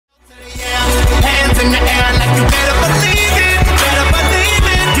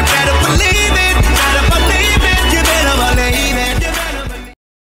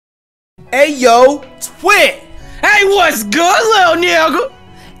Hey yo, Twit. Hey, what's good, little nigga?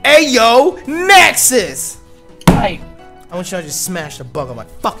 Hey yo, Nexus. Hey, I want y'all to just smash the bug on my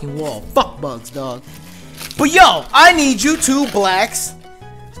fucking wall. Fuck bugs, dog. But yo, I need you two blacks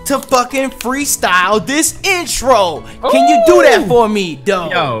to fucking freestyle this intro. Can you do that for me,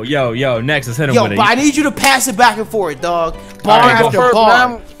 dog? Yo, Nexus, hit him yo, with it. But I need you to pass it back and forth, dog. Bar after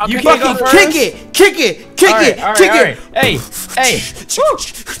bar. You fucking kick it. Hey.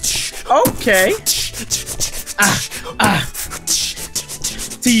 Okay.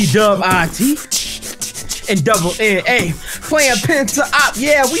 T-dub-I-T and double N-A. Playing Penta-Op,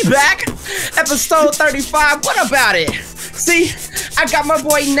 yeah, we back. Episode 35, what about it? See, I got my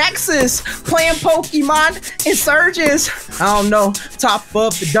boy Nexus playing Pokemon Insurgence. I don't know, top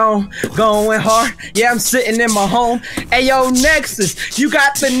up the dome, going hard. Yeah, I'm sitting in my home. Hey, yo, Nexus, you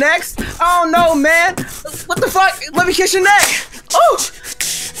got the next? I don't know, man. What the fuck? Let me kiss your neck. Oh,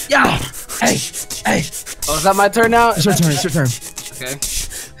 yeah. Hey. Oh, is that my turn now? It's your turn. Okay.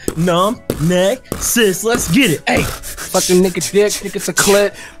 Numb, neck, sis, let's get it. Hey. Fucking nigga dick, think it's a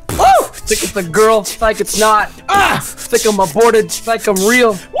clit. Woo! Think it's a girl, like it's not. Think I'm aborted, like I'm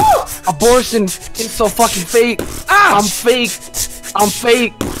real. Woo! Abortion is so fucking fake. I'm fake.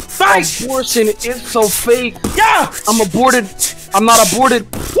 Abortion is so fake. Yeah! I'm aborted. I'm not aborted.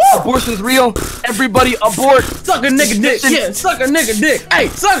 Woo! Abortion's real. Everybody abort. Suck a nigga dick. Yeah, suck a nigga dick. Hey,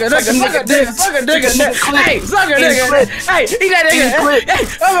 suck a nigga dick. Suck a nigga dick. Hey, suck a nigga dick. Hey, eat that nigga.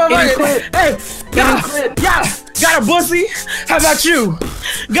 Hey, got a pussy? How about you?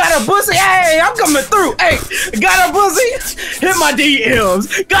 Got a pussy? Hey, I'm coming through. Hey, got a pussy? Hit my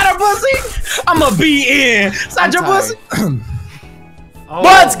DMs. Got a pussy? I'ma be in. Inside your pussy?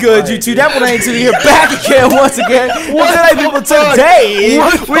 What's good, YouTube? That one ain't to here back again once again. What today, people? Today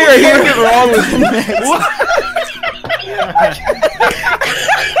we are here. What's wrong with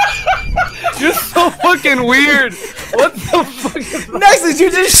you? You're so fucking weird. What the fuck is that? Nexus,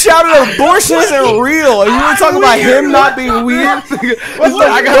 you just shouted abortion isn't real, and you were talking about him not being weird.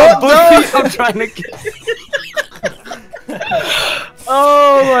 I got a pussy. I'm trying to get.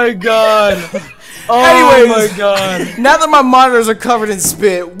 Oh my god. Anyways, my god. Now that my monitors are covered in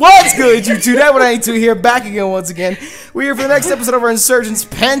spit, what's good, YouTube? That one ain't too here, back again once again. We're here for the next episode of our Insurgence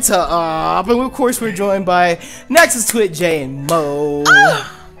Penta-Op, and of course we're joined by Nexus, Twit, Jay, and Mo.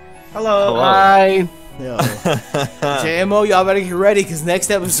 Hello. Hi. Yo. Jay and Mo, y'all better get ready, because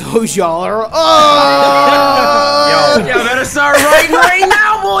next episode y'all are Y'all better start writing right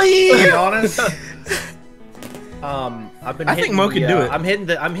now, boy. To be honest, I think Mo can do it.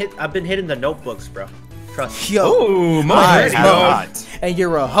 I've been hitting the notebooks, bro. Trust me. Yo. Ooh, Mo. And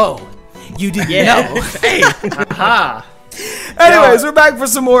you're a hoe. You didn't know. Hey. Aha. Anyways, we're back for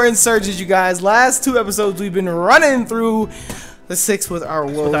some more Insurgents, you guys. Last two episodes, we've been running through the 6 with our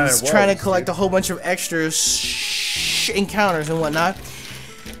woes, trying to collect a whole bunch of extra encounters and whatnot.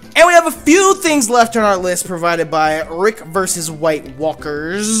 And we have a few things left on our list provided by Rick versus White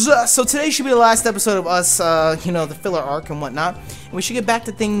Walkers. So today should be the last episode of us, the filler arc and whatnot. And we should get back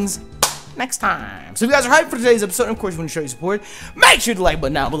to things next time. So if you guys are hyped for today's episode, and of course we want to show you support, make sure to like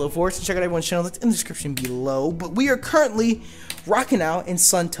button down below for us and check out everyone's channel that's in the description below. But we are currently rocking out in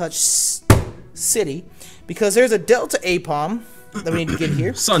Suntouch City because there's a Delta Apom that we need to get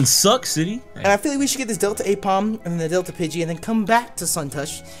here. Sunsuck City. And I feel like we should get this Delta Apom and then the Delta Pidgey and then come back to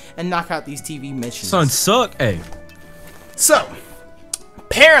Suntouch and knock out these TV missions. Sunsuck, hey. So,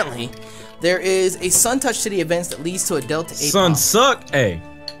 apparently, there is a Suntouch City event that leads to a Delta Apom. Sunsuck, hey.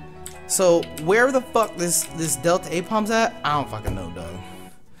 So, where the fuck this Delta Apom's at? I don't fucking know, dog.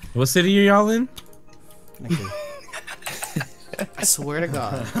 What city are y'all in? I swear to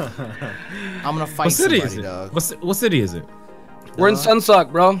God. I'm gonna fight somebody, dog. What city is it? We're in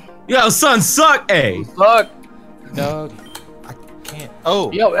Sunsuck, bro. Yo, Sunsuck, hey. Look. Dog. I can't. Oh.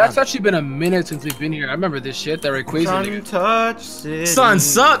 Yo, that's actually been a minute since we've been here. I remember this shit. That Rayquaza nigga. Suntouch City.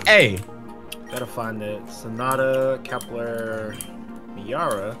 Sunsuck, hey. Gotta find it. Sonata, Kepler,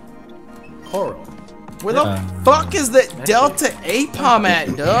 Miara, Coral. Where the fuck is the Delta Apom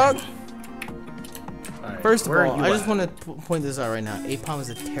at, dog? Right, First of all, I just want to point this out right now. Apom is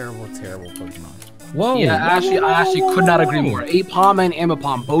a terrible, terrible Pokemon. Whoa. Yeah, I actually could not agree more. Apom and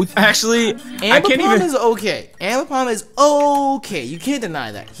Ambipom both. Actually, I can't Ambipom even. is okay. Ambipom is okay. You can't deny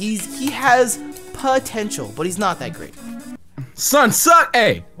that. He has potential, but he's not that great. Sunsuck,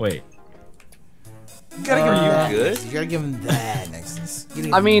 hey. Wait. You gotta give him that. good? You gotta give him that, Nexus.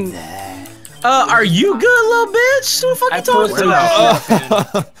 I mean, Are you good, little bitch? Who the fuck you talking to?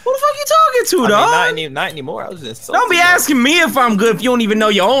 Who the fuck you talking to, dog? Not anymore. I was just Don't be asking me if I'm good if you don't even know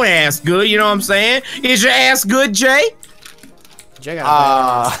your own ass good. You know what I'm saying? Is your ass good, Jay? Jay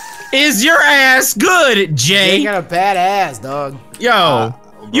got Is your ass good, Jay? You got a bad ass, dog. Yo,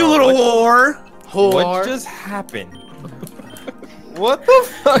 you little whore. What just happened? What the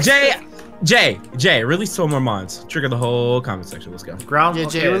fuck? Jay, release 2 more mods. Trigger the whole comment section. Let's go. Ground. Yeah,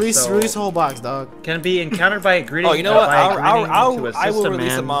 Jay, release the whole box, dog. Can be encountered by a greeting. Oh, you know what? I will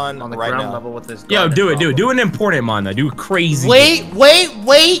release a mod on the right ground now. level with this. Yo, do it. Do an important mod though. Do a crazy. Wait!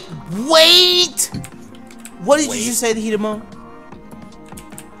 What did you just say, the Hidamon?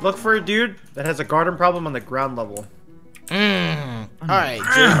 Look for a dude that has a garden problem on the ground level. Alright,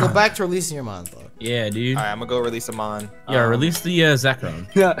 Jay, go back to releasing your mods, dog. Yeah, dude. Alright, I'm gonna go release a mod. Yeah, release the Zekrom.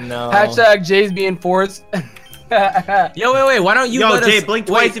 No. Hashtag Jay's being forced. Yo, wait, why don't you let Jay, us... blink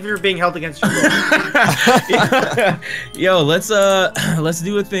twice if you're being held against your will. Yo, let's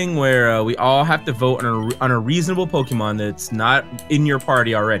do a thing where we all have to vote on a reasonable Pokemon that's not in your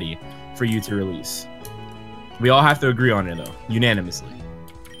party already for you to release. We all have to agree on it though, unanimously.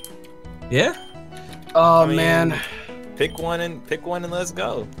 Yeah? Oh man. Pick one and let's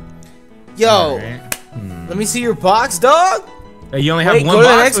go. Yo, let me see your box, dog. Hey, you only have one go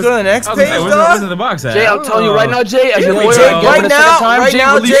box? to the next page, where's dog. the box at? Jay, I'm telling you right now, Jay, as your Jay, lawyer, right now,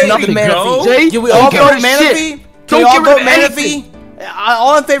 release Jay, nothing. Manaphy. Jay, Can we all don't vote give a shit. Manaphy? Can Don't we all give vote him Manaphy?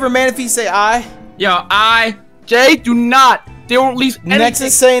 All in favor of Manaphy, say aye. Yo, Jay, do not. They won't release anything.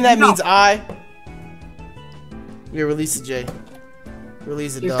 Nexus saying that means aye. Yeah, release it, Jay.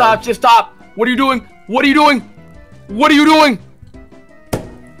 Release it, dog. Stop, just stop. What are you doing? What are you doing? What are you doing?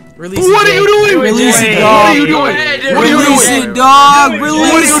 Release What it, are you doing? Release it, What dog. are you doing? What are you Release doing? it, dog. What are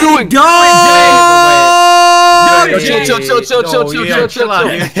Release you it, doing? dog. Yo, chill. Chill out.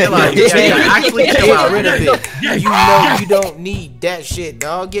 Actually, chill Get out. rid of it. You know you don't need that shit,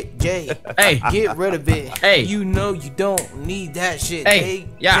 dog. Jay. Hey. Get rid of it. Hey. You know you don't need that shit. Hey.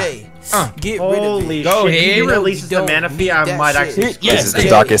 Yeah. Jay. Get rid of Holy it. Go shit! ahead. If he You know releases you the don't Manaphy, need I that might shit. actually. Yes. This is the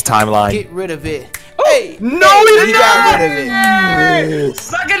darkest timeline. Get rid of it. Hey. No, you got rid of it.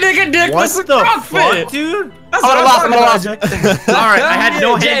 Suck a nigga dick. What the fuck, dude? That's what I'm talking about. Alright, I had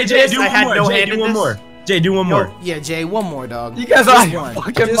no hand in Jay, this. do I one had more. no Jay, hand do in one this. more. Jay, do one more. Yeah, Jay, one more, dog. You guys Just are one.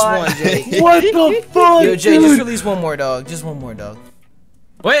 fucking Just mind. one, Jay. What the fuck? Yo, Jay, just release one more, dog. Just one more, dog.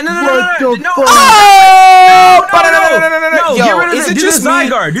 Wait, no. Oh! No, Yo, get rid of is it. it Do just the me?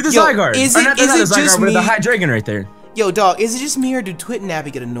 Zygarde. Do the Yo, Zygarde. is Or it- not is the it just Zygarde, but the me? Hydreigon right there. Yo, dog, is it just me or do Twit and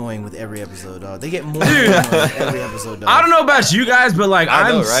Nappy get annoying with every episode, dog? They get more annoying with every episode, dog. I don't know about you guys, but like I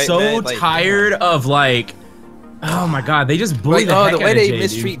know, I'm right, so man? Like, tired of like, oh my god, they just bully Like, the heck the out way of they Jay,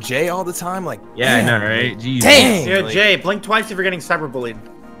 mistreat dude. Jay all the time, like, Yeah, I know, right? Jeez. Dang. Here, Like- Jay, blink twice if you're getting cyberbullied.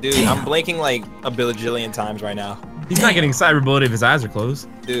 dude, I'm blinking like a bajillion times right now. He's not getting cyberbullied if his eyes are closed.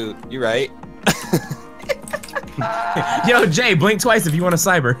 Dude, you're right. Yo, Jay, blink twice if you want to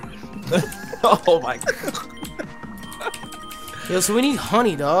cyber. Oh my god. Yo, so we need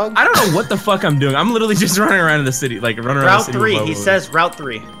honey, dog. I don't know what the fuck I'm doing. I'm literally just running around in the city, like running around the Route city. 3, with he bubbles. says Route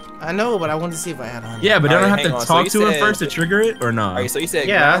 3. I know, but I wanted to see if I had honey. Yeah, but don't I Alright, have hang to on, so talk you to him said- first to trigger it, or not? Alright, so you said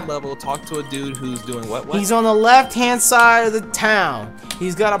Yeah. ground level, talk to a dude who's doing what? He's on the left-hand side of the town.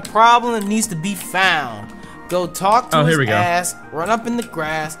 He's got a problem that needs to be found. Go talk to Oh, here his we go. ass, run up in the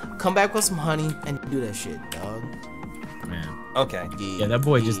grass, come back with some honey, and do that shit, dog. Man. Okay. Yeah, that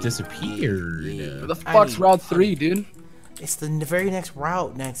boy just disappeared. Where the I fuck's need Route honey. 3, dude? It's the very next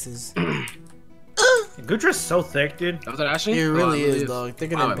route, Nexus. Gudra's so thick, dude. That was that Ashley? It really Oh, is, dog. They're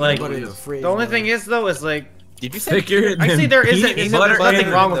gonna Like, put it in the fridge. The only dog. thing is, though, is like, Did you say Thicker than actually there isn't peanut butter nothing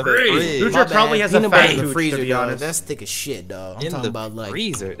in wrong with the it. fridge. My Gudra probably bad. has a Peanut butter fat in the cooch, freezer, to be dog. honest. That's thick as shit, dog. I'm in talking the about like.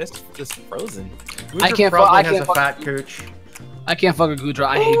 freezer? That's just frozen. Gudra I can't probably I has can't a fuck- fat cooch. I can't fuck with Gudra.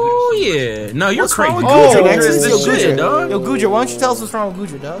 I hate Gudra. Oh yeah. No, you're What's crazy. wrong with Oh, Gudra, Gudra Nexus? is Yo, the Gudra, shit, dog. Yo, Gudra, why don't you tell us what's wrong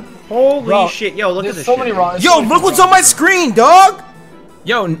with Gudra, dog? Holy Bro, shit, yo, look at There's this so shit. many wrong. Yo, look what's on my screen, dog!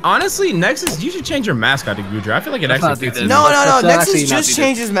 Yo, honestly, Nexus, you should change your mascot to Gudra. I feel like it Let's not actually do fits. this. No, Let's Nexus actually not just do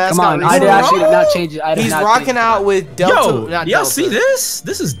changed his mascot. Come on, I did recently. actually not change it. I did He's not rocking change out it. with Delta. Yo, not y'all Delta. see this?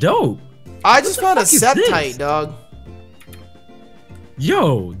 This is dope. I just found a fuck is this? Septite, dog.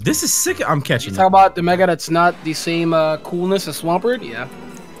 Yo, this is sick. I'm catching Talk it. about the Mega that's not the same coolness as Swampert? Yeah.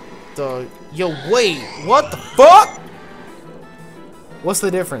 Dog. Yo, wait, what the fuck? What's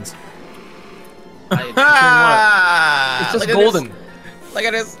the difference? It's just golden. Look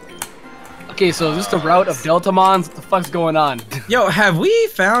at this. Okay, so is this the route of Deltamons? What the fuck's going on? Yo, have we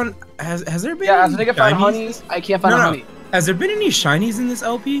found? Has there been? Yeah, I any think I found shinies? honeys. I can't find No, a no. honey. Has there been any shinies in this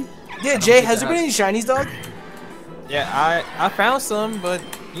LP? Yeah, Jay, has there been any shinies, dog? Yeah, I found some, but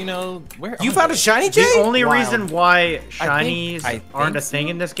you know where? You are found a they? shiny, The Jay? only Wild. reason why I shinies think aren't a so. thing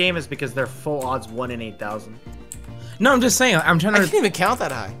in this game is because they're full odds 1 in 8,000. No, I'm just saying. I'm trying I to. can't even count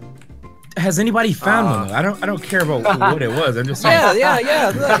that high. has anybody found one though? I don't care about what it was. I'm just saying.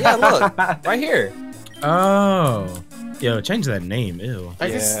 Yeah, look. Right here. Oh. Yo, change that name. Ew. I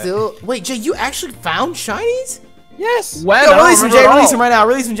can still wait, Jay. You actually found shinies? Yes. When? Yo, release him, Jay. Release him right now.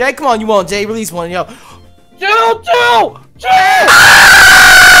 Release him, Jay. Come on, you won't, Jay. Release one, yo. Jay!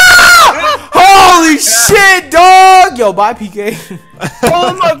 Holy shit, dog! Yo, bye, PK.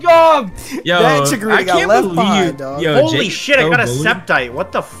 Oh my god! Yo, That chick really I got can't left believe behind, dog. Yo, Holy Jake's shit, I so got a bullied. septite.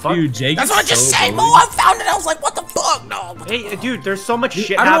 What the fuck? Dude, Jake That's is what I just so said, bullied. Mo. I found it. I was like, what the fuck, dog? Hey, dude, there's so much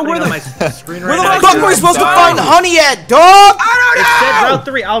shit I don't know happening where on my screen Where right now. the fuck were we supposed to dog. find honey at, dog? It said Route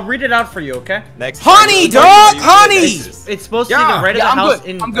 3. I'll read it out for you, okay? Next. Honey, dog, honey. It's supposed to be Yeah. the right of Yeah, the I'm house good.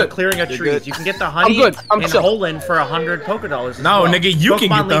 in I'm good. clearing of You're trees. good. You can get the honey good. I'm in chill. Holland for $100 as No, well. nigga, you can Pokemon get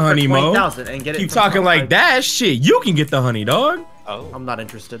the League for honey, Mo. 20,000 and get it Keep for talking like 25. that, shit. You can get the honey, dog. Oh. I'm not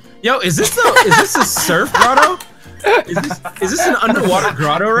interested. Yo, is this a surf grotto? Is this an underwater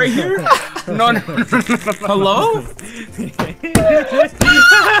grotto right here? No. Hello?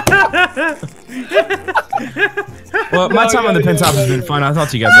 Well, my time on the pentop has been fun. I'll talk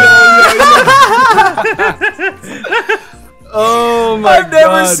to you guys later. Oh my I've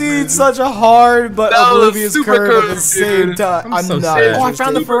never seen such a hard but That was oblivious super curve at the curved, same dude. time. I'm so not sad. Oh, I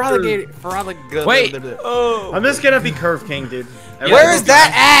found the interested. Feraligatr. Wait. I'm just gonna be Curve King, dude. Where is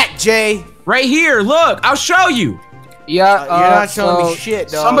that at, Jay? Right here, look. I'll show you. Yeah, You're not showing me shit,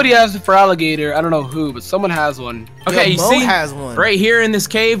 dog. Somebody has it for alligator. I don't know who, but someone has one. Okay, Yo, you Mo see? has one. Right here in this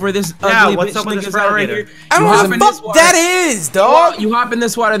cave where this Yeah, ugly what's bitch up with nigga's this at right alligator? here. I don't You know hop what in the this fuck water. that is, dog. You hop in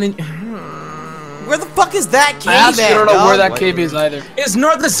this water and then Where the fuck is that cave I actually at, don't know dog? where that cave is either. it's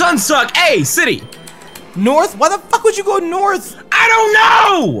north of Sunsuck. Hey, city. North? Why the fuck would you go north? I don't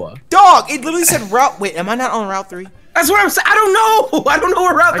know. Dog, it literally said route. Wait, am I not on Route 3? That's what I'm saying. I don't know. I don't know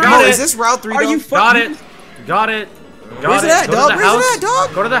where Route 3 got Mo, it. is this Route 3, Are dog? you Got fucking? it. Got it. Got Where's it. it at, Go to dog? the Where's it house. at,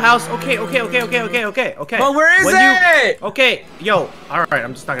 dog? Go to the house. Okay. Okay. Well, where is When it? Okay, yo. All right,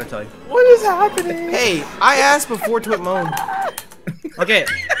 I'm just not gonna tell you. What is happening? Hey, I asked before Twit moaned. Okay,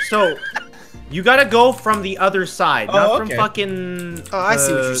 so you gotta go from the other side, not from okay. fucking. Oh, I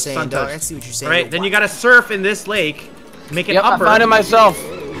see what you're Sun saying, dog. Touch. I see what you're saying. Right, then you gotta surf in this lake, make it Yep, I upper. found it myself.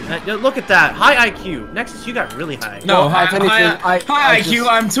 Look at that, high IQ. Next, you got really high. No, Well, hi, if anything, hi, I IQ. just-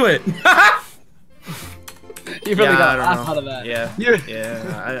 I'm Twit. You really Yeah, got I a don't laugh know. out of that. Yeah, You-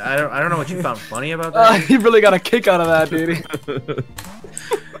 yeah. I don't know what you found funny about that. You really got a kick out of that, dude.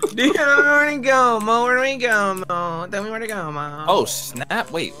 Dude, where do we go, Mo? Where do we go, Mo? Tell me where to go, Mo. Oh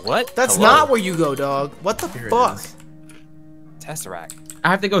snap! Wait, what? That's Hello? not where you go, dog. What the Here it fuck? is. Tesseract. I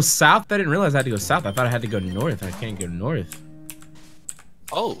have to go south. I didn't realize I had to go south. I thought I had to go north. I can't go north.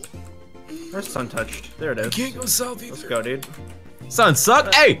 Oh. Where's Sun Touched? There it is. Can't go south Let's go, dude.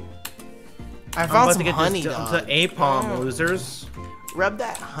 Sunsuck. Hey. I I'm found about some to get honey, this dog. to Apom, losers. Rub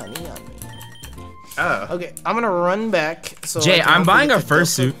that honey on me. Oh. Okay, I'm gonna run back. So Jay, I'm buying a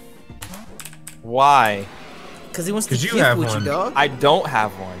fursuit. Why? Because he wants to 'Cause you yiff have with one. you, dog. I don't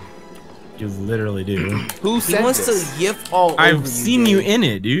have one. You literally do. Who He sent wants this? to yiff all over I've seen Jay. you in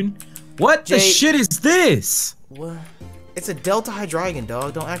it, dude. What the Jay- shit is this? What? It's a Delta Hydreigon,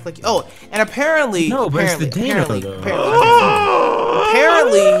 dog. Don't act like. Oh, and apparently. No, but it's the Dano, though.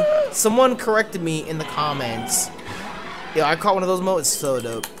 Apparently, someone corrected me in the comments. Yeah, I caught one of those moments. So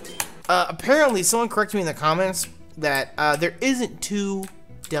dope. Apparently, someone corrected me in the comments that there isn't two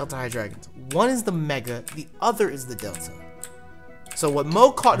Delta Hydreigons. One is the Mega, the other is the Delta. So what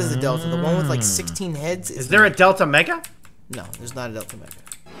Mo caught is the Delta, the one with like 16 heads. Is there a Delta Mega? No, there's not a Delta Mega.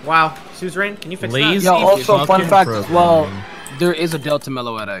 Wow. Suzerain, can you fix Lazy. Yo, that? also fun fucking fact as well, program. there is a Delta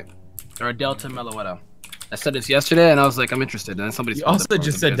Meloetta. Or a Delta Meloetta. I said this yesterday and I was like, I'm interested. And then somebody You also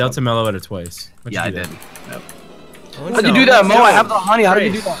just said Delta Meloetta twice. What'd Yeah, I you do did. that? How'd you do that, Mo? I have the honey. How did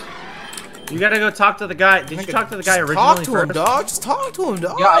you do that? You gotta go talk to the guy. Did you talk to the guy originally Talk to him, first? dog. Just talk to him,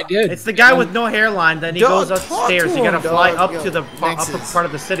 dog. Yeah, I did. It's the guy with no hairline. Then he Dog, goes talk upstairs. to You gotta him, fly dog. up Yo, to the upper Nexus. part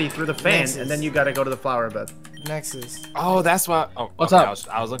of the city through the fan, Nexus. and then you gotta go to the flower bed. Nexus. Oh, that's why. Oh, What's okay, up?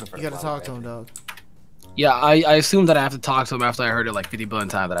 I was looking for. You gotta talk to him, dog. Yeah, I assumed that I have to talk to him after I heard it like 50 billion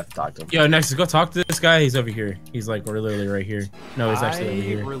times that I have to talk to him. Yo, Nexus, go talk to this guy. He's over here. He's like, we're literally right here. No, he's actually over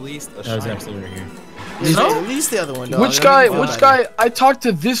here. Released a No, he's shiny. actually right here. Yeah, release the other one, dog. Which That'll guy? be Which fun. guy? I talked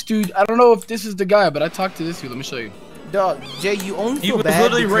to this dude. I don't know if this is the guy, but I talked to this dude. Let me show you. Dog, Jay, you only He feel was bad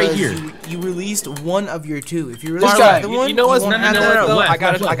literally right because here. You released one of your two. If you This released guy. the other one, You know what's won't no, have no, that. no, though? left, I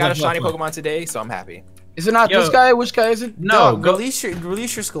got left, a left, shiny left. Pokemon today, so I'm happy. Is it not Yo. this guy? Which guy is it? No, Dog, go. release your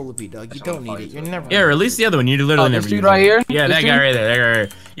Scolipede, dog. You don't need it. You're never. Yeah, release the other one. You literally Oh, never this dude use right it. here? Yeah, This that guy dude? right there. That guy right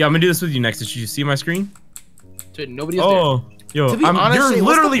there. Yo, I'm gonna do this with you, Nexus. Did you see my screen? Dude, nobody is there. Oh, yo, To be honest, you're Jay,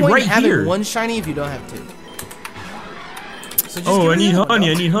 literally what's the point right in having here. one shiny if you don't have two? So just Oh, give I it need to him, honey.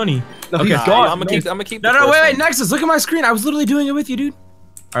 dog. I need honey. No, Okay, he's Nah, gone. I'm gonna keep. No, the no, first wait, one. Nexus, look at my screen. I was literally doing it with you, dude.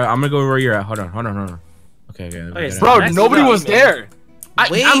 All right, I'm gonna go where you're at. Hold on. Okay. Bro, Next nobody up. was there.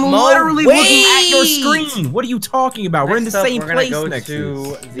 Wait, I'm Mo, literally wait. looking at your screen. What are you talking about? We're in the Next up, same we're gonna place, go Nexus. to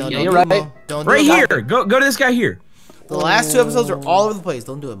No, Yeah, don't you're do it, right. Mo. Don't do Right it, here. Mo. Go to this guy here. The last 2 episodes are all over the place.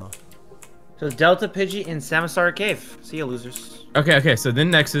 Don't do it, Mo. So Delta Pidgey in Samusara Cave. See ya, losers. Okay. So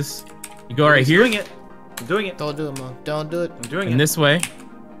then Nexus, you go right He's here, doing it. I'm doing it. Don't do it, Mo. Don't do it. I'm doing and it. this way.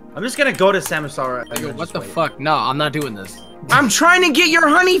 I'm just gonna go to Samusara. and Yo, then what just the wait. fuck? No, I'm not doing this. I'm trying to get your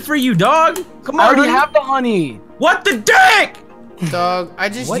honey for you, dog. Come I on. already honey. have the honey. What the dick? Dog, I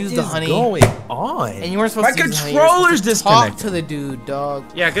just What used is the honey. going on? And you weren't supposed My to use the honey. You were controller's supposed to talk disconnected. to the dude, dog.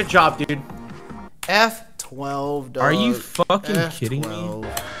 Yeah, good job, dude. F12, dog. Are you fucking kidding me?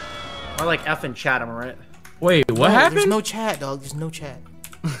 F12. Or like F in chat, am I right? Wait, what No, happened? There's no chat, dog. There's no chat.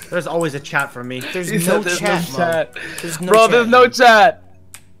 There's always a chat from me. There's He no said there's chat, no Mo. chat. There's no Bro, chat. there's no chat.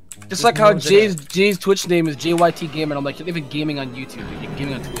 Just like how no Jay's Twitch name is JYT Gamer, and I'm like, you're not even gaming on YouTube, you're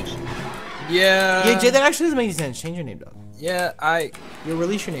gaming on Twitch. Yeah. Yeah, Jay, that actually doesn't make any sense. Change your name, dog. Yeah, You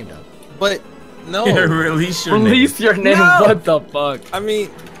release your name, dog. But no. Yeah, release your Release name. your name. No. What the fuck? I mean,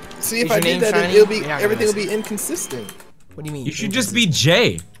 see if Is I your did name that, shiny? it'll be You're not gonna everything will miss be inconsistent. What do you mean? You should just be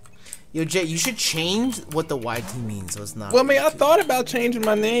Jay. Yo, Jay, you should change what the YT means so it's not. Well, I mean, I thought about changing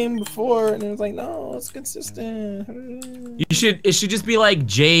my name before, and it was like, no, it's consistent. It should just be like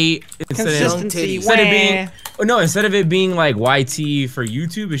Jay Consistency. instead of being instead of it being like YT for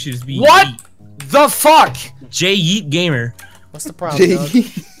YouTube, it should just be What Yeet. the fuck? Jay Yeet Gamer. What's the problem, dog?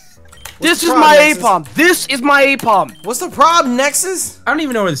 This is problem, my Nexus? APOM. This is my APOM. What's the problem, Nexus? I don't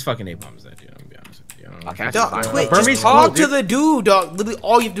even know where this fucking napalm is at, dude. I'm gonna be honest with you. I don't know. Okay. Dog, quit. Burmese Just talk cool, to dude. the dude, dog. Literally,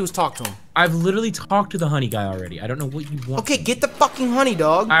 all you have to do is talk to him. I've literally talked to the honey guy already. I don't know what you want. Okay, get the fucking honey,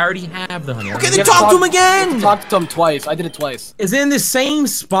 dog. I already have the honey. Okay, You then have talk to him again. Talk to him twice. I did it twice. Is it in the same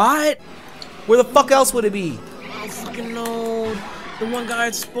spot? Where the fuck else would it be? I don't fucking know. The one guy I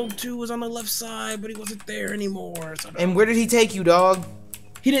spoke to was on the left side, but he wasn't there anymore. So And where did he take you, dog?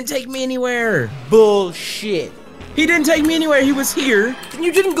 he didn't take me anywhere. Bullshit. He didn't take me anywhere. He was here. Then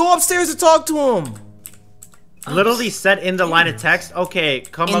you didn't go upstairs to talk to him. Literally said in the line of text. Okay,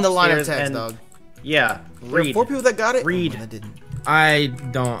 come In the line of upstairs text, and dog. Yeah, There are read. 4 people that got it. Read. And one that didn't.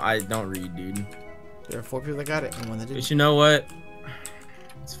 I don't read, dude. There are 4 people that got it and one that didn't. But you know what?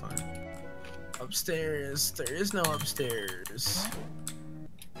 It's fine. Upstairs. There is no upstairs.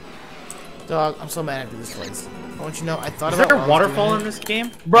 Dog, I'm so mad after this place. I want you to know, I thought Is about there what a I was waterfall doing. in this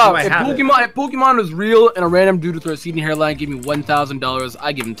game? Bro, Do I if have it? Pokemon was real and a random dude with a receding hairline gave me $1,000,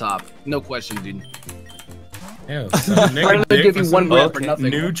 I give him top. No question, dude. Ew, I'm gonna give you $1 grand for nothing.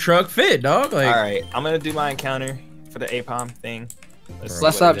 New truck fit, dog. Like, All right, I'm gonna do my encounter for the APOM thing. Let's see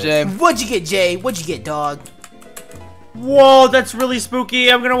What's what up, it is. Jay? What'd you get, Jay? What'd you get, dog? Whoa, that's really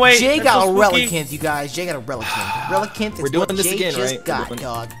spooky. I'm gonna wait. Jay That's got so a spooky. Relicanth, you guys. Jay got a Relicanth. Relicanth is We're doing what this Jay again, just right? got, We're doing-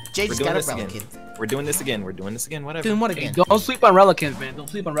 dog. Jay We're just doing got a this again. Relicanth. We're doing this again. We're doing this again. Whatever. Doing what Hey, again? don't sleep on Relicanth, man. Don't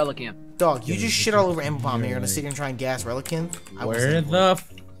sleep on Relicanth. Dog, you just shit all over Empalm and you're gonna sit here and try and gas Relicanth? I won't where stand for the? it. F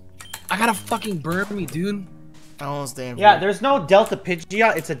I gotta fucking burn me, dude. I won't stand for Yeah, it. there's no Delta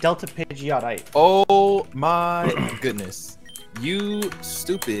Pidgeot. It's a Delta Pidgeotite. Oh my goodness. You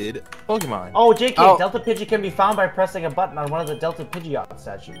stupid Pokemon. Oh, JK, Oh. Delta Pidgey can be found by pressing a button on one of the Delta Pidgeot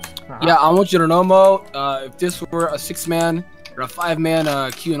statues. Yeah, I want you to know, Mo, if this were a 6-man or a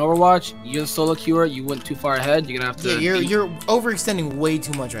 5-man queue in Overwatch, you're the solo queuer, you went too far ahead, you're gonna have to... Yeah, you're overextending way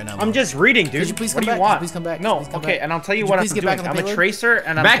too much right now. I'm Mo. just reading, dude. Could you please what come do you back? want? Could you please come back? No, Could you please come okay, back? and I'll tell you Could what you I'm please get doing. back on the I'm a payload? tracer,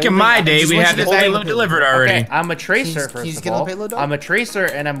 and I'm Back in holding- my I'm day, just we want had you this to get back on payload the delivered payload. already. Okay, I'm a tracer, Can you first just of get on all. the payload, dog? I'm a tracer,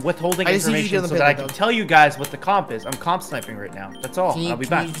 and I'm withholding I just need you to get information on so the that I payload, can dog. tell you guys what the comp is. I'm comp sniping right now. That's all. Can you, I'll be can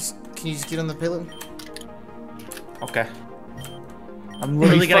back. you just get on the payload? Okay. I'm Are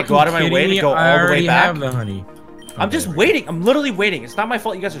literally you gonna go out of my fucking way kidding to me? go I all the way already back. have the honey. I'm just waiting. I'm literally waiting. It's not my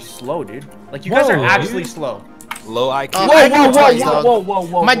fault. You guys are slow, dude. Like you guys Whoa, are actually dude. slow. Low IQ. I Whoa, can whoa, tell whoa, you, whoa, dog. whoa, whoa,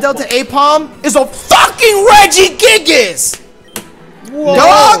 whoa. My Delta Apom is a fucking Regigigas!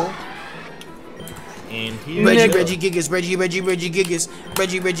 Dog! And here Regigigas, Regigigas,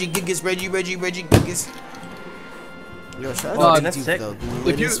 Regigigas. Yo, shout out to that's YouTube sick. though.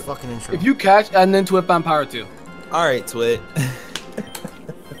 If you- This fucking intro. If you catch and then Twip on Power 2. Alright, Twit.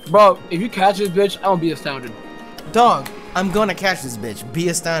 Bro, if you catch this bitch, I won't be astounded. Dog, I'm gonna catch this bitch. Be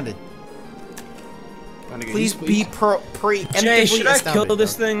astounded. Please be preemptively Jay, should I astounded. kill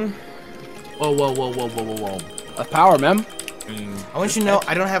this dog. thing? Whoa, whoa, whoa, whoa, whoa, whoa, whoa. That's power, man. I want you to know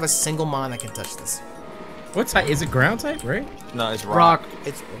I don't have a single mon that can touch this. What type? Is it ground type, right? No, it's rock. Rock.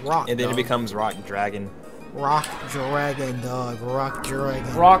 It's rock. And then dog. it becomes rock dragon. rock dragon, dog. Rock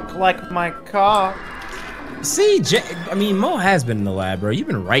dragon. Rock like my car. See, Jay, I mean, Mo has been in the lab, bro. You've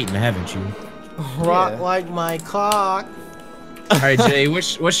been writing, haven't you? Rock like my cock. All right, Jay. What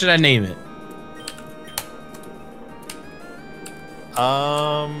should I name it?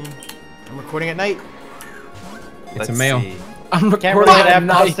 I'm recording at night. It's a male. See. I'm Can't recording really at have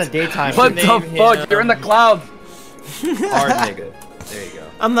night. the daytime. What the Name fuck? him- You're in the clouds. Hard nigga. There you go.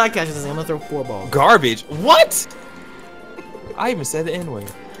 I'm not catching this thing. I'm gonna throw 4 balls. Garbage. What? I even said the N-word.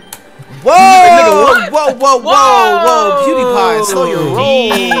 Whoa! Whoa! Whoa! PewDiePie, slow your roll.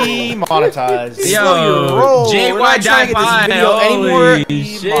 Demonetized. Slow your roll. Jay, We're why not trying to get this video Holy any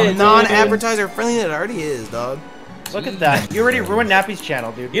shit, more non-advertiser friendly than it already is, dog. Look at that. You already ruined Nappy's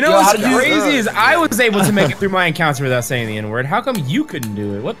channel, dude. You know Yo, what's how do you- crazy is I was able to make it through my encounter without saying the N-word. How come you couldn't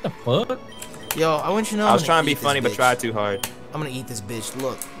do it? What the fuck? Yo, I want you to know. I was I'm trying gonna to be eat this funny, but bitch. tried too hard. I'm gonna eat this bitch.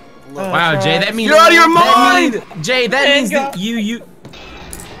 Look. Wow, Jay, that means You're out of your mind! Jay, that means that you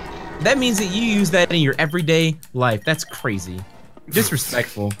that means that you use that in your everyday life. That's crazy.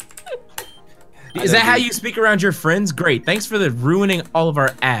 Disrespectful. Is that how you speak around your friends? Great. Thanks for ruining all of our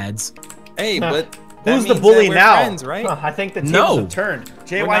ads. Hey, but that Who's the means bully that we're now? Friends, right? Huh, I think the tables No. have turned. not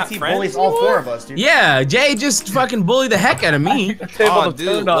JYT friends bullies all anymore? 4 of us, dude. Yeah, Jay just fucking bullied the heck out of me. Oh,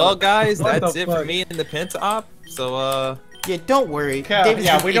 dude. Well, guys, What that's the it for fuck? me in the Penta Op. So, Yeah, don't worry. Yeah, David's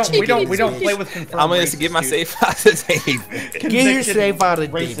yeah, gonna we eat don't you. we don't Eat this play bitch. with confirmed I'm gonna just racists, get my dude. safe out of Dave. Get your Convicted safe out of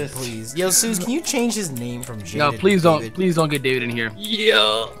racist. David, please. Yo, Suze, can you change his name from Jay No, to please David? don't get David in here.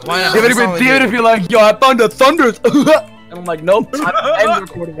 Yeah. Why not? David What's would wrong with David you? if you're like, yo, I found the thunders. And I'm like, nope. I'm end the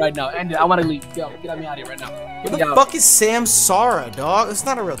recording right now. End it. I want to leave. Yo, get me out of here right now. Where Get the me out. fuck is Sam Sara, dog? It's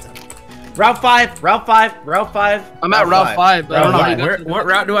not a real thing. Route 5, Route 5, Route 5. I'm at Route 5, but I don't know how you Where, got what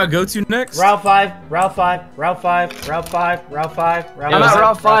route do I go to next? Route 5, Route 5, Route 5, Route 5, Route 5, Route 5. I'm at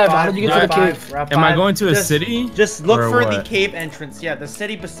Route 5. How did you get to the Route cave? 5, Route Am I 5. going to a Just- city? Just look Or for the what? cave entrance. Yeah, the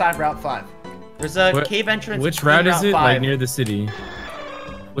city beside Route 5. There's a What- cave entrance. Which between route is Route it? 5. Like near the city?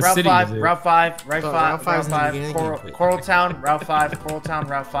 What Route city 5, is it? Route 5, Route Oh, 5, Route 5 Route is in the 5, beginning. Coraltown, Route 5, Coraltown,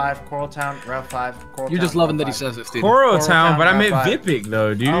 Route 5, Coraltown, Route 5, Coraltown. You're just loving that Route he 5. says this, dude. Coraltown, but I meant Route 5. Vipic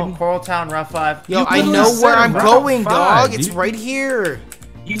though, dude. Oh, Coraltown, Route 5. Yo, You I literally know said where I'm Route going, 5, dog. It's dude. right here.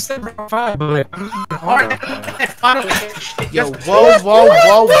 You said Route 5, but like, Finally. Yo,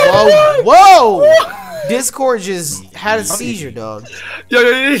 whoa! Discord just had a seizure, dog.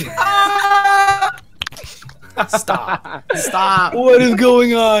 Yo. Stop. What is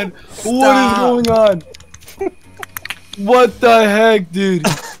going on? What is going on? What the heck, dude?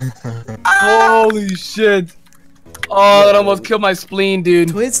 Holy shit. Oh, that almost killed my spleen, dude.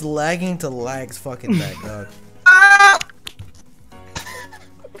 Twitch lagging to lag's fucking back, dog.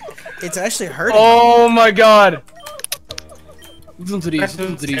 It's actually hurting. Oh my god. Listen to these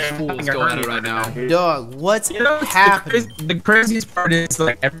fools going at it right now. Dog, what's you know, happening? the craziest part is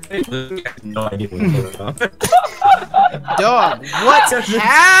like everybody literally has no idea what's going on. Dog, what's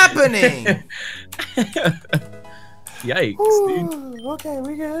happening? Yikes, dude. Okay,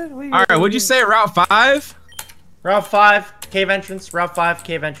 we good. All right, what'd you say? Route 5? Route 5, cave entrance. Route 5,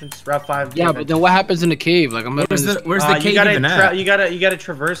 cave entrance. Route 5. Yeah, but then what happens in the cave? Like I'm gonna. Where's the you cave gotta even at? you gotta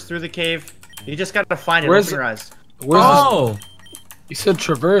traverse through the cave. You just gotta find it. Where's Open your eyes. Where's Oh, you said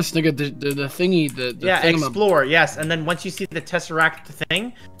traverse, nigga. The thingy. The Yeah, thing explore. Yes, and then once you see the tesseract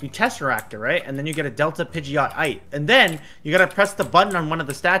thing, you tesseract it, right? And then you get a Delta Pidgeot-ite, and then you gotta press the button on one of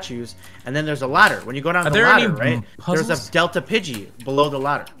the statues, and then there's a ladder. When you go down Are the there any ladder, right? puzzles? There's a Delta Pidgey below the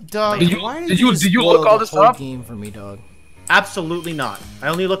ladder. Dog, Did you- why did you just look spoil all the this whole up? game for me, dog? Absolutely not. I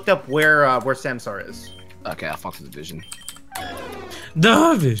only looked up where Samsar is. Okay, I'll fuck with the vision.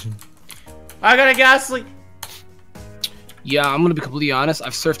 the vision. I got a Ghastly. Yeah, I'm gonna be completely honest.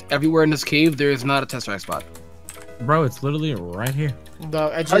 I've surfed everywhere in this cave. There is not a tesseract spot. Bro, it's literally right here.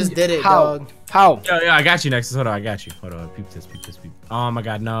 Dog, I just did it, How? dog. How? Yeah, I got you, Nexus. Hold on, I got you. Hold on, peep this, peep this, peep. Oh my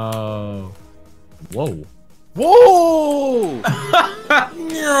god, no. Whoa. Whoa!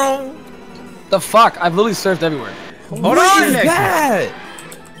 The fuck? I've literally surfed everywhere. Hold What on, is Nexus. that?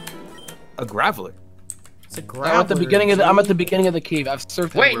 A graveler. It's a I'm at the beginning of the. I'm at the beginning of the cave. I've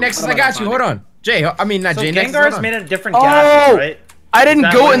surfed. Wait, everywhere. Nexus, What I am got you. Hold on. Jay, I mean, not So Jay, Nexus. Gengar's hold made on. a different Oh! Ghastly, right? I didn't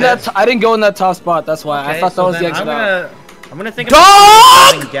that go what in it that. is? I didn't go in that top spot. That's why. I Okay, thought that so was the then exit out. I'm gonna think Dog!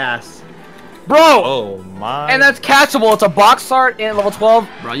 about gas. Bro! Oh my. And that's catchable. It's a box art and level 12.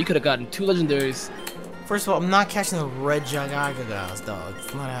 Bro, you could have gotten 2 legendaries. First of all, I'm not catching the red Jagagagas, dog.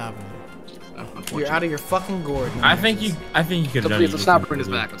 It's not happening. You're out of your fucking gourd. I think you could So have please, let's not bring this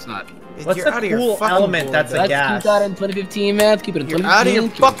back. Let's not. What's You're the out of your cool fucking element gourd, that's a dog. Let's gas? keep that in 2015, man. Let's keep it in You're 2015. out of your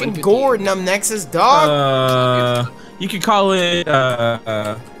keep it in fucking 2015. gourd, Numb Nexus, dog. You could call it,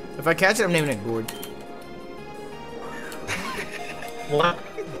 If I catch it, I'm naming it gourd. What?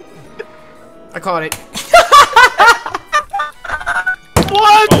 I caught it.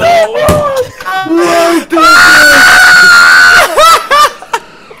 What the?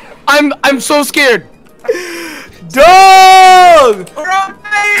 I'm so scared. Dog!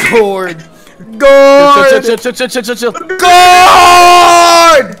 Gourd! Gourd! Chill.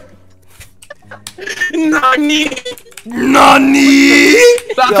 Gourd! Nani? Nani? Yo,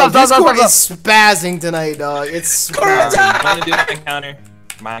 Stop. Discord is spazzing tonight, dog. It's spazzing. I'm gonna do my counter.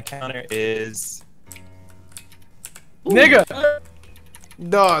 My counter is. Nigga,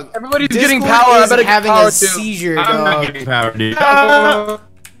 Dog. everybody's Discord getting power. I is better get having power a too. seizure, I'm not dog. getting power, dude.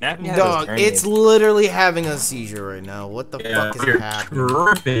 Nappy has Dog, his it's turn. literally having a seizure right now. What the fuck is you're happening?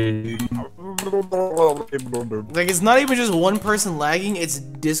 tripping. Like, it's not even just one person lagging, it's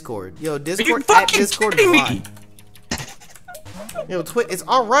Discord. Yo, Discord at fucking Discord is kidding me? fine. Yo, it's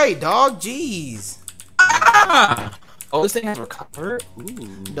alright, dog. Jeez. Ah! Oh, this thing has recover. Ooh.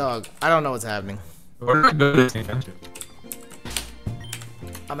 Dog, I don't know what's happening. We're not good at this thing.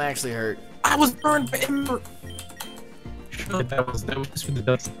 I'm actually hurt. I was burned by Ember. That was for the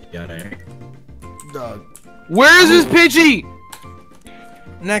dust. Yeah, Dog. Where is this Pidgey?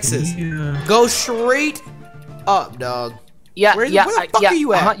 Nexus. yeah. Go straight up, dog. Yeah, Where the fuck are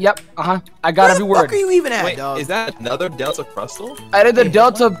you at? Yep, I got every Where the word. fuck are you even at, Wait, dog? is that another Delta Crustal? I did the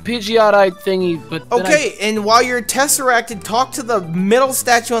Delta Pidgeot thingy, but then Okay, and while you're tesseracted, talk to the middle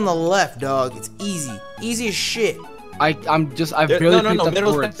statue on the left, dog. It's easy. Easy as shit. I barely No, picked up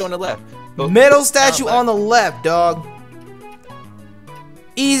middle the words. statue on the left. Go- Middle statue left. on the left, dog.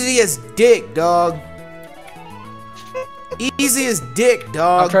 Easy as dick, dog. Easy as dick, I'm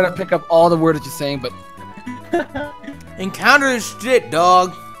dog. trying to pick up all the words that you're saying, but Encounter this shit,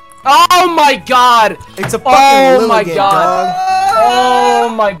 dog. oh my god! It's a fucking Oh my Lilligant, god! dog. Oh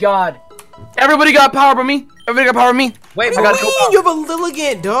my god! Everybody got power but me. Everybody got power but me. Wait, What I do gotta you go mean you have a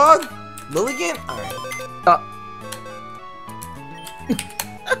Lilligant, dog? Lilligant? Alright.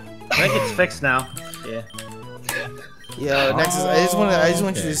 I think it's fixed now. Yeah. Yo, Nexus, I just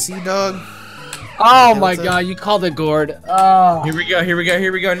want you to see, dog. Oh my Delta. god! You called it gourd. Oh. Here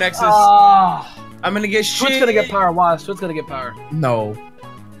we go, Nexus. Oh. I'm gonna get shit. Switch gonna get power. Why? Switch gonna get power. No.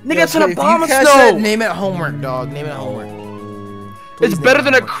 Nigga, it's an If you Obama catch snow. that, name it homework, dog. Name it homework. It's Please better name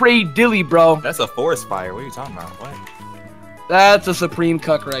than it a homework. Cray Dilly, bro. That's a forest fire. What are you talking about? What? That's a supreme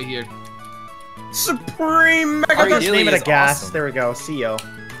cuck right here. Supreme Mega Cray Just Dilly name it a is gas. awesome. There we go. CO.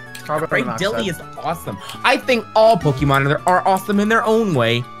 Carbon Great monoxide. Dilly is awesome. I think all Pokemon are awesome in their own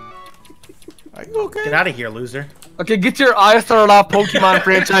way. Are you okay? Get out of here, loser. Okay, get your eyes started off Pokemon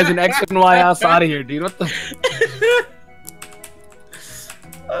franchise and X and Y ass out of here, dude. What the?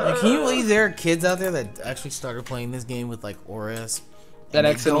 Like, can you believe there are kids out there that actually started playing this game with like ORS? That and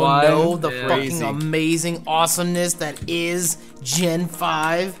X they and don't Y? know the Yeah. fucking Crazy. amazing awesomeness that is Gen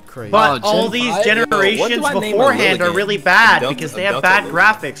 5. Crazy. But Oh, all Gen these 5? generations What do I name a beforehand are Lilligant? really bad Delta- because a they have Delta bad Lilligant.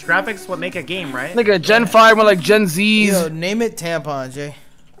 graphics. Graphics is what make a game, right? Nigga, Gen 5 went like Gen Yo, Z's. name it Tampon, Jay.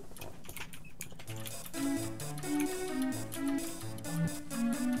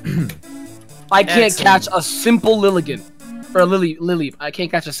 I can't Excellent. catch a simple Lilligant. Or a Lily. I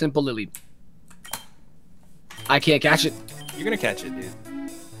can't catch a simple Lily. I can't catch it. You're gonna catch it, dude.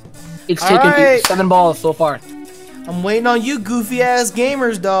 It's All taken right. 7 balls so far. I'm waiting on you goofy ass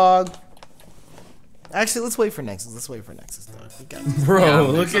gamers, dog. Actually, let's wait for Nexus. Let's wait for Nexus, dog. We got this. Bro, Yeah,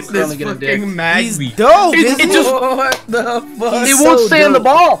 look at it's this gonna get a dick. fucking He's Magby. dope. It isn't just- What the fuck? He's It won't so stay in the dope.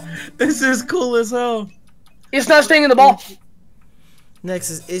 ball. This is cool as hell. It's not staying in the ball.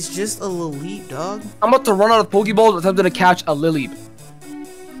 Nexus, it's just a Lilith, dog. I'm about to run out of Pokeballs attempting to catch a Lily.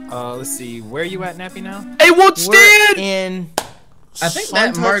 Let's see. Where are you at, Nappy, now? It won't We're stand. in. I think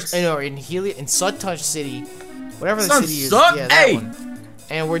that Suntouch- marks- No, in Suntouch City, whatever the Sun city is. suck? Yeah, that Hey! one.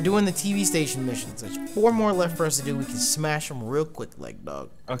 And we're doing the TV station missions. There's 4 more left for us to do. We can smash them real quick, like dog.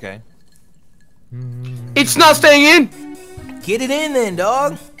 Okay. It's not staying in. Get it in then,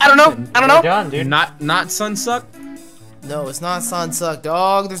 dog. I don't know. Done, dude. Not Sunsuck. No, it's not Sunsuck,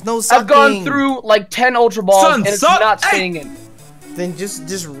 dog. There's no sucking. I've gone through like 10 Ultra Balls Sun and it's suck. not Hey! staying in. Then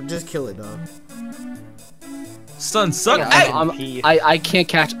just kill it, dog. Sunsuck. Yeah, Hey! I can't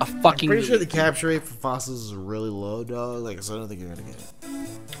catch a fucking Pretty sure Lily. the capture rate for fossils is really low, dog. Like, so I don't think you're gonna get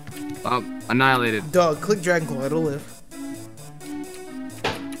it. Annihilated. Dog, click Dragon Claw, it'll live.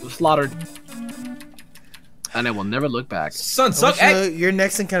 Slaughtered. And I will never look back. Sunsuck. Hey! Your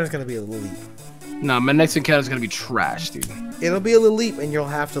next encounter is gonna be a little leap. No, my next encounter is gonna be trash, dude. It'll be a little leap, and you'll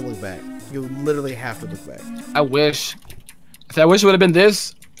have to look back. You'll literally have to look back. I wish. I wish it would have been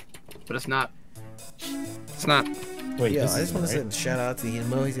this, but it's not. It's not. Wait, Yeah, this I is just want to right. say shout out to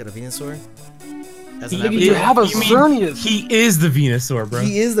Emo. He's got a Venusaur. As an You avatar. have a You mean Cernius. he is the Venusaur, bro.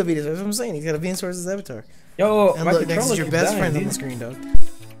 He is the Venusaur. That's what I'm saying. He's got a Venusaur as his avatar. Yo, And my look, next is controller your keeps best dying, friend on dude. the screen, dog.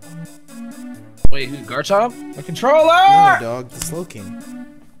 Wait, who's Garchomp? My controller! No, dog. The Slow King.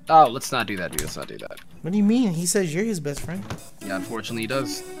 Oh, let's not do that, dude. Let's not do that. What do you mean? He says you're his best friend. Yeah, unfortunately, he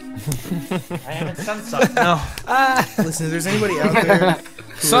does. I haven't done something. No. Listen, if there's anybody out there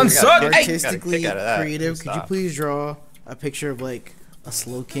who Son is suck. Hey. artistically Got a kick out of that. creative, could you Stop. please draw a picture of like a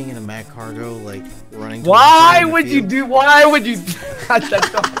Slow King and a Mad Cargo like running? Why would you do? Why would you?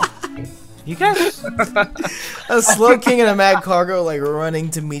 You guys? a Slow King and a Mad Cargo like running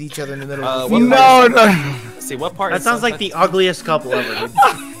to meet each other in the middle of the what field? No. Let's see, what part? That is sounds like the ugliest couple ever, dude.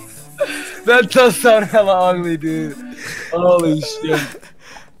 That does sound hella ugly, dude. Holy shit.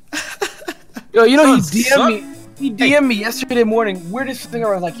 Yo, you know he DM'd me. He DM'd me yesterday morning. Weirdest thing. I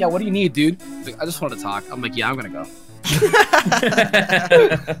was like, yeah, what do you need, dude? He's like, I just want to talk. I'm like, yeah, I'm gonna go.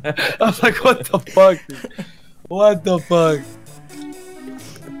 I was like, what the fuck, dude? What the fuck?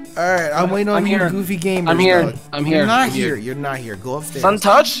 All right, I'm waiting on I'm you, here. goofy gamers. I'm here. Dog. I'm here. You're not I'm here. here. You're not here. Go upstairs. Sun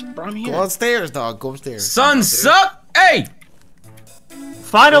touch? Bro, I'm Go here. upstairs, dog. Go upstairs. Son suck. Hey.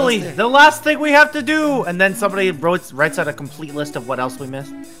 Finally, the last thing we have to do, and then somebody writes out a complete list of what else we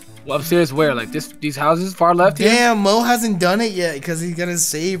missed. Well, upstairs where? Like these houses far left here? Damn, Mo hasn't done it yet because he's got his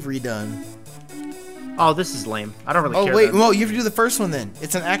save redone. Oh, this is lame. I don't really Oh care. wait, then. Mo, you have to do the first one then.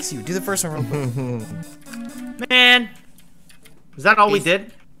 It's an axe you. Do the first one real quick. Man, is that all we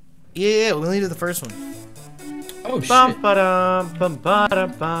did? Yeah, we only did the first one. Oh Bum shit. ba dum bum ba da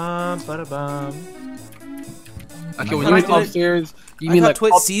bum ba da bum. Okay, when I you mean thought I did- upstairs, you I mean thought like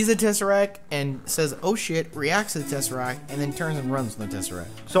Twit up- sees the Tesseract and says, "Oh shit!" reacts to the Tesseract and then turns and runs from the Tesseract.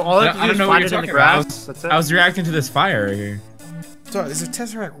 So all I have I to do don't is know what find you're it in the talking about. grass. That's it. I was reacting to this fire right here. Sorry, there's a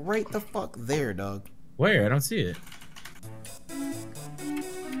Tesseract right the fuck there, dog. Where? I don't see it.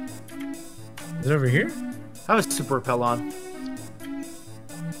 Is it over here? I was super repel on.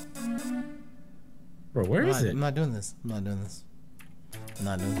 Bro, where is it? I'm not doing this. I'm not doing this. I'm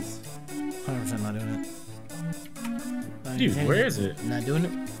not doing this. 100% not doing it. Not Dude, doing where it. is it? Not doing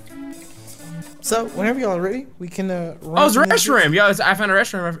it. So, whenever y'all are ready, we can run. Oh, it's a through this. restroom. Yeah, I found a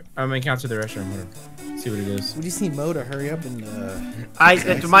restroom. I'm gonna encounter the restroom. Hold on. See what it is. We just need Mo to hurry up and.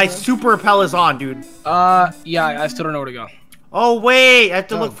 My super repel is on, dude. yeah, I still don't know where to go. Oh wait, I have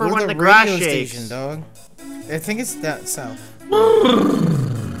to Dog, look for go to one of the the grass radio shakes. station, dog. I think it's that south.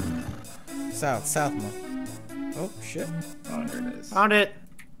 South, Mo. Oh shit. Oh, here it is. Found it.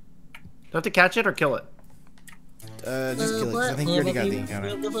 Do I have to catch it or kill it? Just kill it. 'Cause I think you already got the encounter.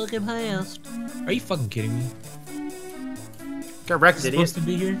 Are you fucking kidding me? Get wrecked, Is idiot. supposed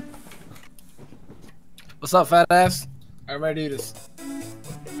to be here? What's up, fat ass? I'm ready to do this.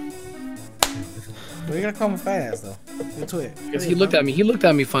 Well, you gotta call him a fat ass though. Go Twit. Because he looked at me. He looked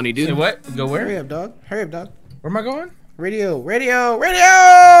at me funny, Say dude. what? Go Hurry where? up, dog. Hurry up, dog. Where am I going? Radio!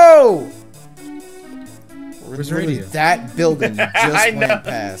 Where's the radio? That building just went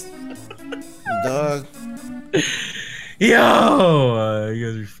past. Dog. Yo, you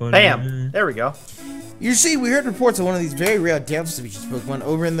guys are funny. Bam. There we go. You see, we heard reports of one of these very rare Delta species Pokemon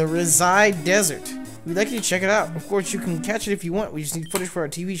over in the Reside Desert. We'd like you to check it out. Of course, you can catch it if you want. We just need footage for our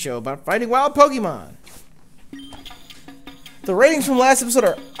TV show about fighting wild Pokemon. The ratings from last episode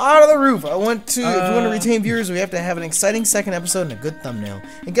are out of the roof. If we want to retain viewers, we have to have an exciting second episode and a good thumbnail.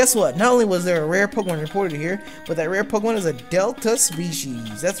 And guess what? Not only was there a rare Pokemon reported here, but that rare Pokemon is a Delta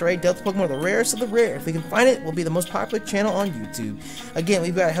species. That's right, Delta Pokemon are the rarest of the rare. If we can find it, we'll be the most popular channel on YouTube. Again,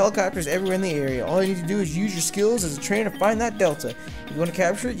 we've got helicopters everywhere in the area. All you need to do is use your skills as a trainer to find that Delta. If you want to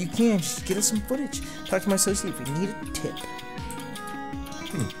capture it, you can. Just get us some footage. Talk to my associate if you need a tip.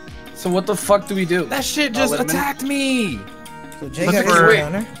 So what the fuck do we do? That shit just wait a minute. attacked me. So Jay Look got his for-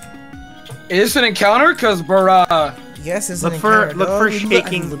 encounter. Is this an encounter? Cause we're Yes, it's Look an for encounter, dog.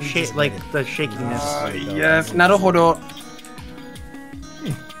 shaking, Let me just like get it. the shakiness. yes, naruhodo.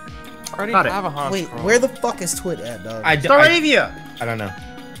 I already Got it. have a Hans Wait, Pro. where the fuck is Twit at, dog? Staravia. I don't know.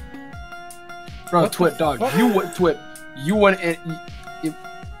 Bro, Twit dog. You what Twit? You want it?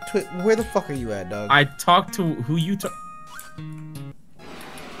 Twit, where the fuck are you at, dog? I talked to who you talk.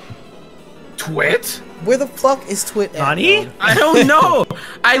 Twit? Where the fuck is Twit at? Nani? dog? I don't know.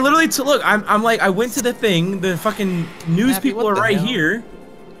 I literally look. I'm like I went to the thing. The fucking news Happy, people what are the right hell? here.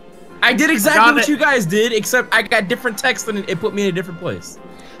 I did exactly got what it. you guys did, except I got different text and it put me in a different place.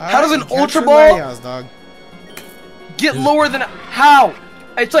 How does an Capture Ultra Ball- Larios, dog. Get lower than how?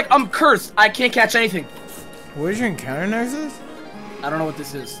 It's like I'm cursed. I can't catch anything. Where's your encounter, Narcissus? I don't know what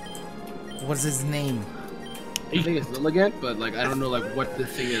this is. What's his name? I think it's Lilligant, but like I don't know like what the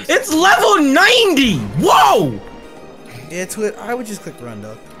thing is. It's level 90. Whoa! Yeah, Twit, I would just click run,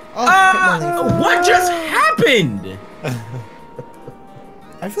 dog. What just happened?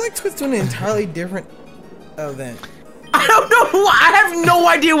 I feel like Twit's doing an entirely different event. I don't know. I have no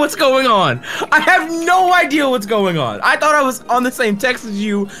idea what's going on. I have no idea what's going on. I thought I was on the same text as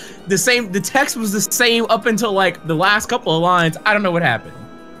you. The text was the same up until like the last couple of lines. I don't know what happened.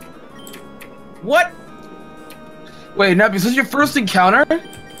 What? Wait, Nappy, is this your first encounter?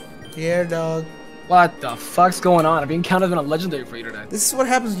 Yeah, dog. What the fuck's going on? I've encountered been a legendary for you today. This is what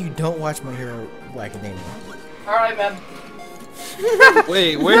happens when you don't watch My Hero Academia. Alright, man.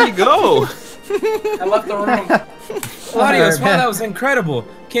 Wait, where'd he go? I left the room. Claudius, wow, that was incredible.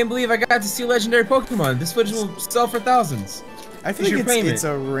 Can't believe I got to see legendary Pokemon. This footage will sell for thousands. I feel like it's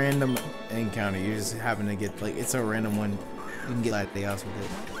a random encounter. You just happen to get, like, it's a random one. You can get like Latios with it.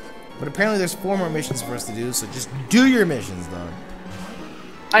 But apparently there's 4 more missions for us to do, so just do your missions, dog.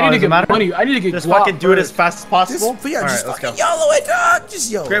 I need to get money. I need to get just fucking do it as fast as possible. Just fucking YOLO it, dog.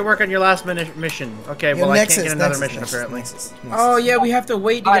 Just YOLO. Great work on your last mission. Okay, well, I can't get another mission, apparently. Oh, yeah, we have to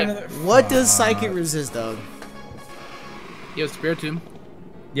wait to get another... What does Psychic resist, dog? Yo, Spiritomb.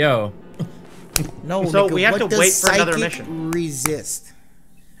 Yo. No, so nigga, we have to wait for another Psychic mission. Resist.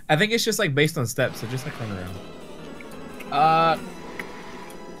 I think it's just like based on steps, so just like run around.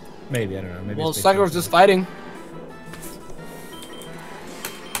 Maybe, I don't know. Maybe well, Psychic was just fighting.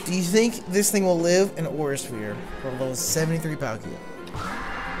 Do you think this thing will live in Aurasphere for level 73 Palkia?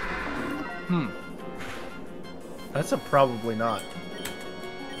 That's a probably not.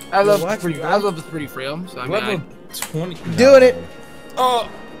 I love it's pretty frail, so I mean, Level 20. Doing it. Oh.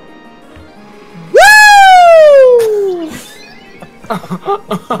 Woo!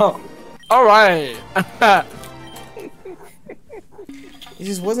 All right. It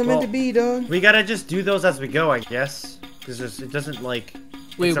just wasn't meant to be, dog. We gotta just do those as we go, I guess, because it doesn't like.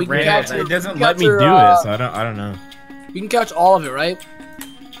 Wait, we can catch It doesn't let me do it, so I don't know. We can catch all of it, right?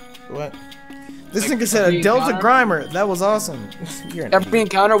 What? This nigga said a Delta Grimer. That was awesome. Every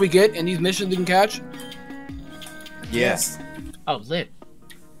encounter we get in these missions we can catch? Yes. Oh, lit.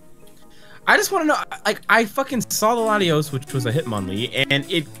 I just want to know, like, I fucking saw the Latios, which was a Hitmonlee, and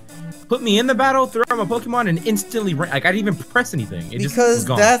it put me in the battle, threw out my Pokemon, and instantly ran. Like, I didn't even press anything. It just was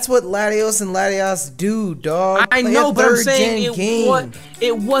gone. That's what Latios and Latios do, dog. I know, but I'm saying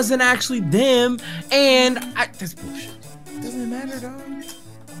it wasn't actually them, and that's bullshit. Doesn't matter, dog.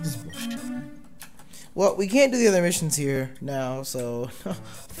 This is bullshit. Well, we can't do the other missions here now, so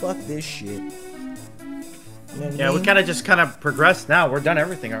fuck this shit. You know yeah, we kind of progressed now. We're done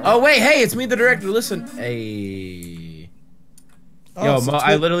everything, aren't we? Oh wait, hey, it's me, the director. Listen, hey. Yo, Mo,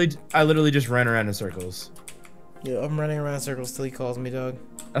 I literally just ran around in circles. Yeah, I'm running around in circles till he calls me, dog.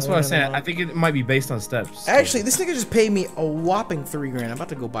 That's what I was saying. I think it might be based on steps. Actually, this nigga just paid me a whopping $3 grand. I'm about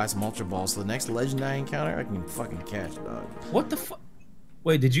to go buy some Ultra Balls, so the next legendary encounter I can fucking catch, dog. What the fuck?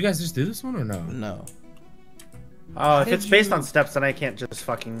 Wait, did you guys just do this one or no? No. Oh, if it's based on steps, then I can't just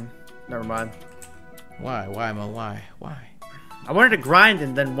fucking. Never mind. Why? Why, Mo? Why? I wanted to grind,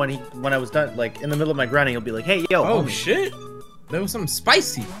 and then when I was done, like in the middle of my grinding, he'll be like, "Hey, yo." Oh homie. shit! There was something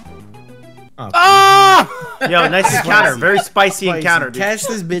spicy. Ah! Yo, nice encounter. Very spicy encounter, dude. Catch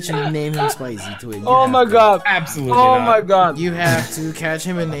this bitch and name him Spicy, Twig. Oh my god. Absolutely. Oh not. my god. You have to catch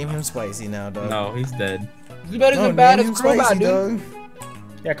him and name him Spicy now, dog. No, he's dead. You better as bad name as him Spicy, Crobat, dude. dog.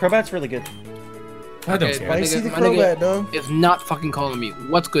 Yeah, Crobat's really good. I don't Okay, care. Spicy the my nigga Crobat, dog. is not fucking calling me.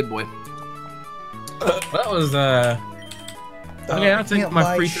 What's good, boy? That was Dog, okay, I'll take can't my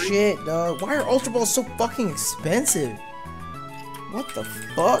buy free shit, dog. Why are Ultra Balls so fucking expensive? What the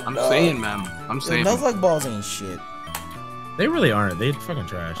fuck, I'm dog? saying, man. I'm saying. Nuzlocke balls ain't shit. They really aren't. They fucking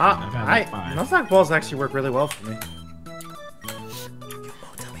trash. I've had like 5. Nuzlocke balls actually work really well for me.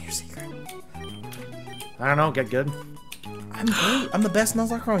 Tell me your secret. I don't know, get good. I'm great. I'm the best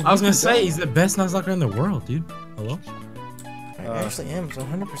Nuzlocke. I was gonna say he's the best Nuzlocke in the world, dude. Hello? I actually am, so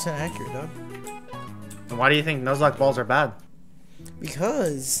 100% accurate, dog. And why do you think Nuzlocke balls are bad?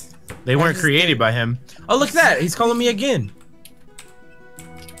 Because They weren't created by him. Oh, look at that! He's calling me again.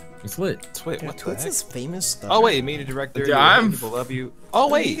 It's lit. Wait, what the what's heck? this famous stuff? Oh wait, media director. Yeah, People love you. Oh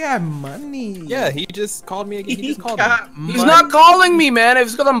He wait, got money. yeah, he just called me again. He just called me. He's not calling me, man.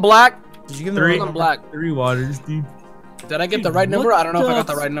 It's because I'm black. Did you give him the 3. right I'm number? black. 3 waters, dude. Did I get the right number? I don't know if I got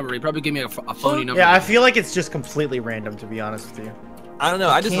the right number. He probably gave me a phony number. Yeah, I feel like it's just completely random, to be honest with you. I don't know.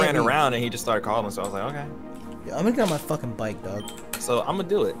 I just Can't ran be. around and he just started calling, so I was like, okay. Yeah, I'm gonna get on my fucking bike, dog. So I'm gonna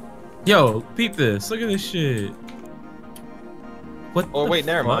do it. Yo, peep this. Look at this shit. What? Or the wait,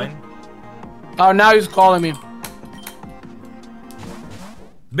 never fuck? mind. Oh, now he's calling me.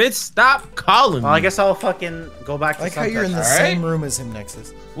 Bitch, stop calling Well, me. I guess I'll fucking go back to I like how you're in the Alright. same room as him,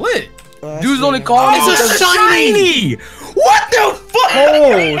 Nexus. What? Oh, that's Dude's only weird. calling me It's a because shiny! What the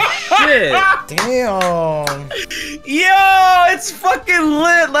Oh shit! Damn. Yo, it's fucking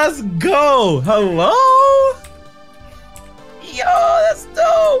lit. Let's go. Hello? Yo, that's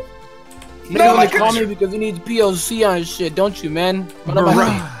dope. You know they call me because he needs POC on his shit, don't you, man?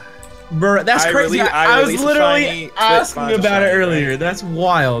 Bro, that's crazy. I was literally shiny, asking about it earlier. Right? That's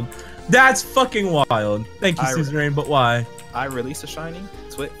wild. That's fucking wild. Thank you, Susan Rain, but why? I release a shiny,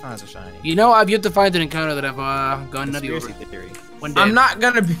 Twit finds a shiny. You know, I've yet to find an encounter that I've gone nutty over. Conspiracy theory. One day. I'm not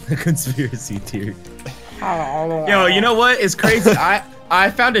gonna be a conspiracy theory. Yo, you know what? It's crazy. I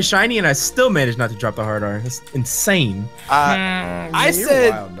found a shiny and I still managed not to drop the hard R. That's insane. I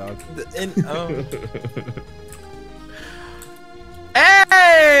said. Wild, dog.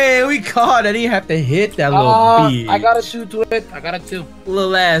 Hey, we caught. I didn't have to hit that little bitch. I got it too, Twit. I got it too.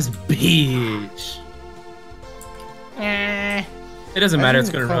 Little ass bitch. It doesn't matter. It's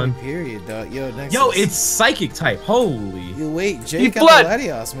gonna run. Period, dog. Yo, next. Yo, it's psychic type. Holy. You wait, Jay He got fled. the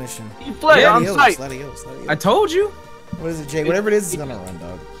Latios mission. He fled on sight. Latios. I told you. What is it, Jay? Whatever it is, it's gonna run,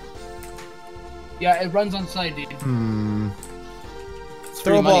 dog. Yeah, it runs on sight, dude.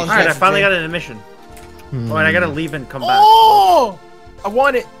 Throw a ball. All right, I finally got an mission. Oh, and I gotta leave and come back. Oh! I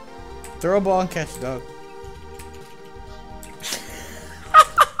want it. Throw a ball and catch it, dog.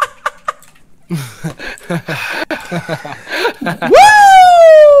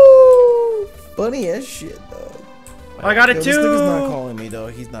 Woo! Funny as shit, dog. I got it Yo, too. This nigga's not calling me,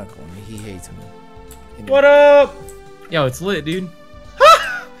 dog. He's not calling me. He hates me. What up? Yo, it's lit, dude.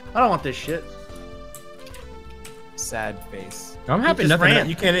 I don't want this shit. Sad face. I'm happy just nothing. ran.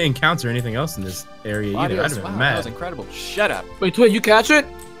 You can't encounter anything else in this area either. Adios. I'd have Wow, been that was mad. incredible. Shut up. Wait, Twit, you catch it?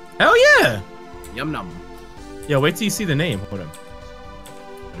 Hell yeah. Yum num. Yo, wait till you see the name. Hold on.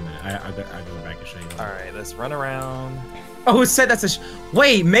 Wait a minute. I go back and show you. All right, let's run around. Oh, it said that's a.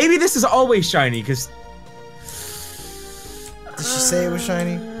 Wait, maybe this is always shiny because. Did she say it was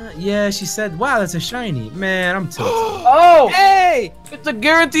shiny? Yeah, she said, "Wow, that's a shiny." Man, I'm tilted. Oh! Hey! It's a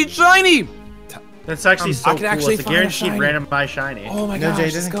guaranteed shiny! That's actually so I can cool. actually It's a find a guaranteed shiny. randomized shiny. Oh my No, gosh, Jay, it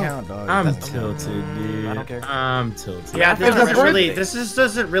let's doesn't go. count, dog. I'm It doesn't count. tilted, dude. I don't care. I'm tilted. Yeah, this It's a doesn't really. birthday.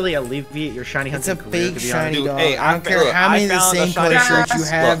 Doesn't really alleviate your shiny It's hunting a career, fake to be shiny, honest. dog. Hey, I don't care how many of the same color shirts you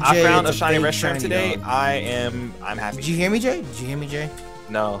have, Look, Jay. I found a it's shiny fake restaurant today. dog. I'm happy. Did you hear me, Jay? Did you hear me, Jay?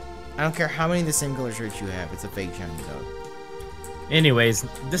 No. I don't care how many of the same color shirts you have. It's a fake shiny, dog. Anyways,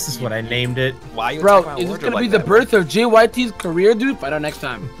 this is what I named it. Why you Bro, attack my is this wardrobe gonna be like the that? birth of JYT's career, dude? Find out next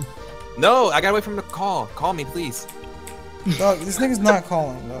time. No, I gotta wait for him to call. Call me, please. Dog, this nigga's not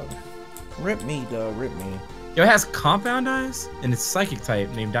calling, dog. Rip me, dog. Rip me. Yo, it has compound eyes and it's psychic type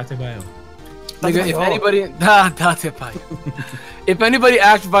named Date Bio. Nigga, if anybody, if anybody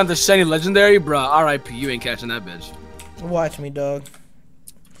actually finds a shiny legendary, bruh, R.I.P. You ain't catching that bitch. Watch me, dog.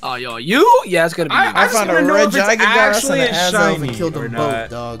 Oh, yo, you? Yeah, it's gonna be you. I just found a wanna know red if it's giant guy actually on a the Azov shiny and killed or them not. both,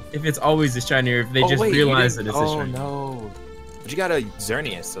 dog. If it's always a shiny or if they just wait, you realize that didn't- it's a Oh shiny. no. But you got a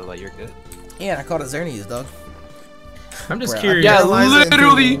Xerneas, so like you're good. Yeah, I caught a Xerneas, dog. I'm just Bro, curious. Yeah, Paralyzed it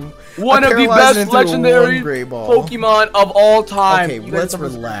literally into- one I of the paralyzed it best into one legendary gray ball. Pokemon of all time. Okay, You guys let's ever-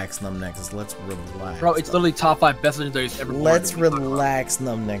 relax, Numbnexus. Let's relax. Bro, it's literally top 5 best legendaries ever. born. Let's relax,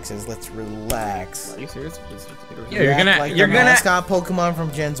 Numbnexus. Let's relax. Are you serious? Yeah, you're Act gonna- like you're the gonna- mascot Pokemon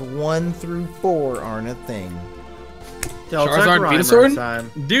from Gens 1 through 4 aren't a thing. Delta Charizard, Grimer Venusaur?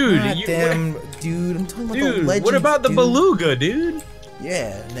 time. Dude, God you, damn, dude, I'm talking about the dude, legends. what about the dude. Beluga, dude?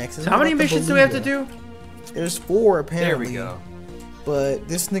 Yeah, Nexus. So how what many about the missions do we have to Beluga? do? There's 4 There apparently. we go. But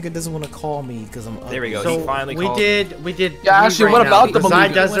this nigga doesn't want to call me because I'm ugly. There we go. So he finally we called. did. Yeah, three actually, right what now. about the Zai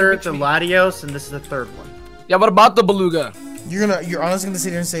Beluga? Desert, the Latios, and this is the third one. Yeah, what about the Beluga? You're honestly gonna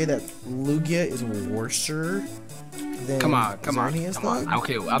sit here and say that Lugia is worser than Come on. Xerneas, dog?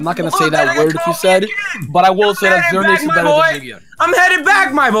 Okay, I'm not gonna say that word if you said, but I will say that Xerneas is better than Lugia. I'm headed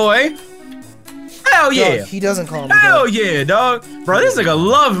back, my boy. Hell yeah. Dog, he doesn't call me. Hell dog. yeah, dog. Bro, this nigga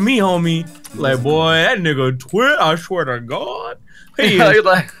love me, homie. Like, boy, that nigga Twit, I swear to God. He is, You're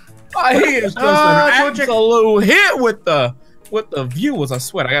like, he is just an absolute hit with the viewers, I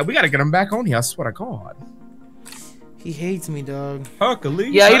swear. We gotta get him back on here, I swear to God. He hates me, dog.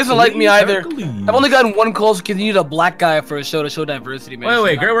 Hercules. yeah, he doesn't like me either. Hercules. I've only gotten one call because you need a black guy for a show to show diversity, man.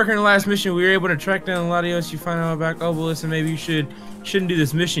 Wait, great work in the last mission. We were able to track down Latios. You find out about Obelisk, and maybe you shouldn't do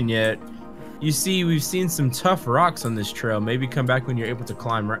this mission yet. You see, we've seen some tough rocks on this trail. Maybe come back when you're able to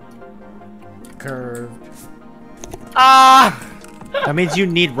climb right. Curved. Ah! That means you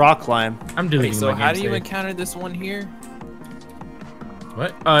need rock climb. I'm doing Wait, so how do you encounter this one here?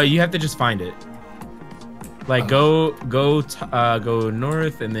 What? You have to just find it. Like go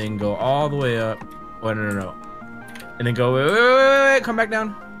north and then go all the way up. Oh no. And then go wait, come back down.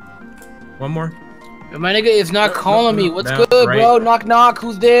 One more. My nigga is not calling me. What's No, good, right. bro? Knock knock.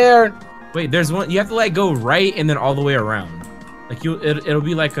 Who's there? Wait, there's one. You have to like go right and then all the way around. Like it'll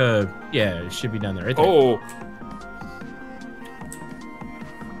be like a yeah. It should be down there. Right there. Oh.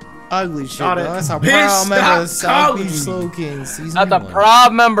 Ugly shit, Got bro. it. That's how Bitch, proud member of stop South calling Beach me. Slow Kings season I'm the 1.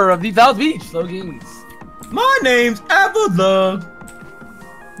 proud member of the South Beach Slow Kings. My name's Apple Love.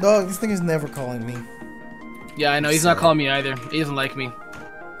 Dog, this thing is never calling me. Yeah, I know. He's not calling me either. He doesn't like me.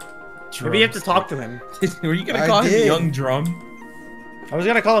 Maybe you have to talk to him. Were you gonna I call him did. Young Drum? I was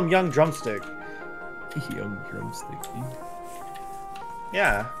gonna call him Young Drumstick. Young Drumstick.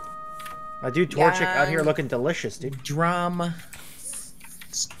 Yeah. My dude Torchic out here looking delicious, dude. Drum.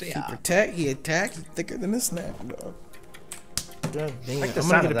 He attack, he thicker than a snap, dog. God dang like it. the I'm sound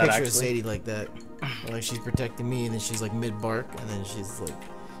gonna of get a that, picture of actually. Sadie like that. Like she's protecting me, and then she's like mid-bark, and then she's like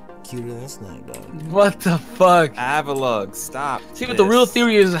cuter than a snap, dog. What the fuck? Avalug, stop. See, what the real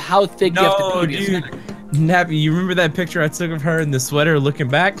theory is how thick you have to No, be. dude. Nappy, you remember that picture I took of her in the sweater looking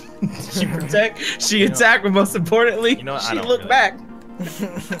back? She attacked, but most importantly, You know what? I she don't looked feel back.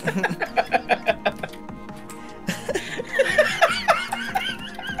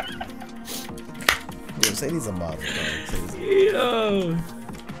 Yo, Sadie's a model, dog. Yo.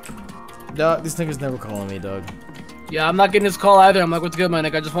 Dog, this nigga's never calling me, dog. Yeah, I'm not getting this call either. I'm like, what's good, man?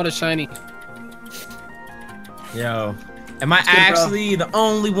 Like, I just want a shiny. Yo. Am I good, bro. actually the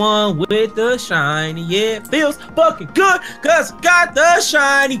only one with the shiny? Yeah, it feels fucking good, cause I got the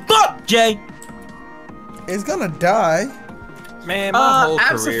shiny. Fuck, Jay. It's gonna die. Man, my whole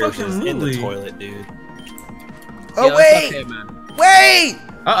career is just in the absolutely. toilet, dude. Oh, Yeah, wait! that's okay, man. Wait!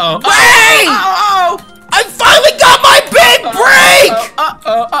 Uh-oh. Wait! Uh-oh. I finally got my big break!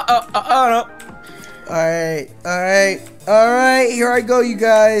 Uh-oh. Alright, here I go, you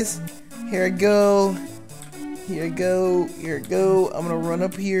guys. Here I go. I'm gonna run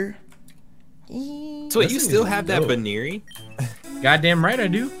up here. So wait, This you thing still is have that dope. Baneri? Goddamn right I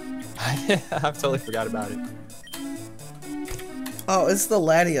do. I totally forgot about it. Oh, it's the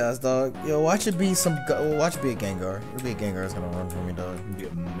Latias, dog. Yo, watch it be some. Watch it be a Gengar. It'll be a Gengar that's gonna run for me, dog. Be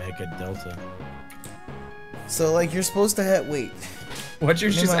a Mega Delta. So, like, you're supposed to have. Wait. Watch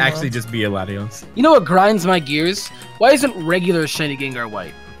yours Never just mind, actually Mom. just be a Latios. You know what grinds my gears? Why isn't regular shiny Gengar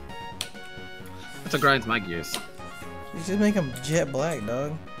white? That's what grinds my gears. You just make him jet black,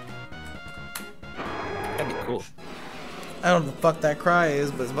 dog. That'd be cool. I don't know what the fuck that cry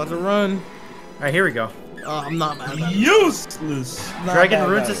is, but it's about to run. Alright, here we go. Oh, I'm not mad about it. Useless. Not Dragon mad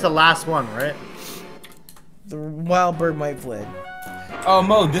Roots about is it. the last one, right? The wild bird might fled. Oh,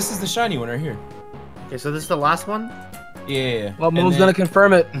 Mo, this is the shiny one right here. Okay, so this is the last one? Yeah. Well, and Mo's then gonna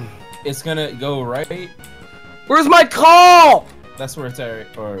confirm it. It's gonna go right. Where's my call? That's where it's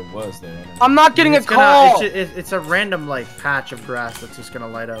at, or it was there. I don't know. I'm not getting a It's call. it's a random, like, patch of grass that's just gonna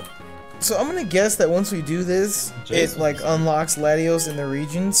light up. So I'm gonna guess that once we do this, Jason. it like unlocks Latios in the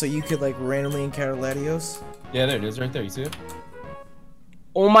region, so you could like randomly encounter Latios. Yeah, there it is, right there. You see it?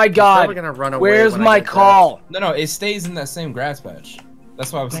 Oh my Probably god. gonna run away Where's when I my get there. call? No, it stays in that same grass patch.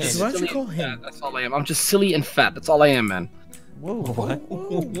 That's what I was Nice. saying. Why don't you Silly call and him? fat, that's all I am. I'm just silly and fat. That's all I am, man. Whoa. What?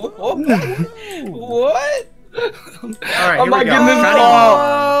 Alright, I'm here not we go. getting this Shiny-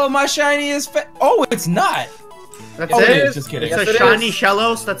 call. Oh, my shiny is fat. Oh, it's not. That's Oh, it? it is. Just kidding. It's Yes, a it shiny is.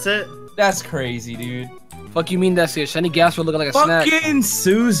 Shellos, that's it? That's crazy, dude. Fuck you mean that's it? Shiny gas will look like a snack. Fucking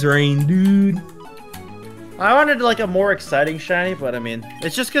Suzerain, dude. I wanted, like, a more exciting shiny, but I mean,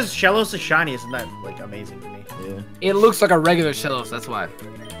 it's just because Shellos is shiny, isn't that, like, amazing to me? Yeah. It looks like a regular Shellos, that's why.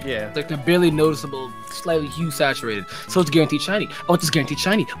 Yeah. It's like they're barely noticeable, slightly hue saturated. So it's guaranteed shiny. Oh, it's guaranteed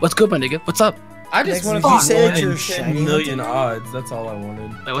shiny. What's good, my nigga? What's up? I just Next, wanted did to you say that see you're 10 shiny million odds. That's all I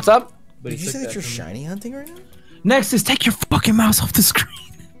wanted. Wait, what's up? But Did he you took say that you're from me. shiny hunting right now? Next is take your fucking mouse off the screen.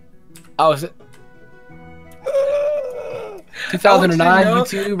 Oh, is it? 2009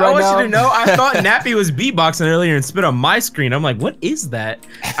 YouTube right I want now. you to know, I thought Nappy was beatboxing earlier and spit on my screen. I'm like, what is that?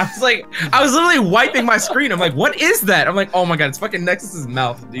 I was literally wiping my screen. I'm like, what is that? I'm like, oh my god, it's fucking Nexus's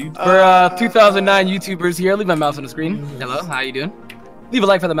mouth, dude. For 2009 YouTubers here, leave my mouse on the screen. Hello, how you doing? Leave a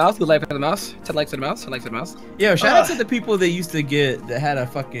like for the mouse. Leave a like for the mouse. 10 likes for the mouse. 10 likes for the mouse. Yo, shout out to the people that used to that had a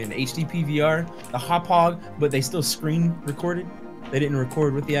fucking HD PVR, the Hop Hog, but they still screen recorded. They didn't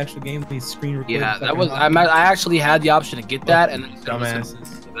record with the actual game. They screen recorded. Yeah, fucking that was. Hop I actually had the option to get that, and then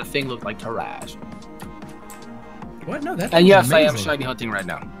Dumbasses. the thing looked like trash. What? No, that's And yes, I am amazing. shiny hunting right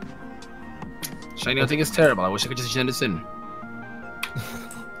now. Shiny hunting is terrible. I wish I could just send this in.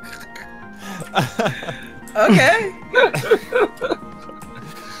 Okay.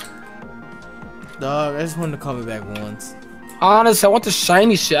 Dog, I just wanted to call me back once. Honest, I want the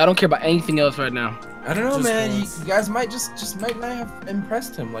shiny shit. I don't care about anything else right now. I don't know, Just man. You once. guys might just might not have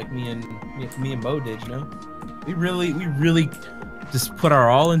impressed him like me and Mo did. You know, we really just put our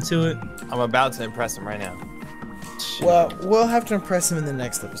all into it. I'm about to impress him right now. Well, we'll have to impress him in the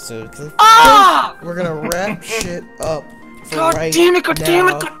next episode. Cause we're gonna wrap shit up. For God right damn it! God damn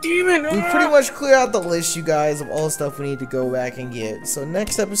now. it! God damn it! We pretty much clear out the list, you guys, of all the stuff we need to go back and get. So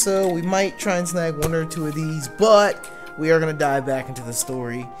next episode, we might try and snag 1 or 2 of these, but we are gonna dive back into the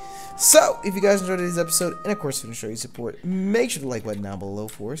story. So, if you guys enjoyed today's episode, and of course, if you show your support, make sure to like button down below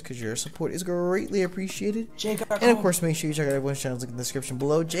for us, because your support is greatly appreciated. And of course, make sure you check out everyone's channels link in the description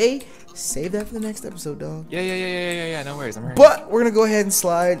below. Jay, save that for the next episode, dog. Yeah. No worries. I'm ready. But we're gonna go ahead and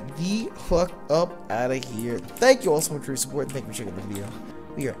slide the fuck up out of here. Thank you all so much for your support, and thank you for checking the video.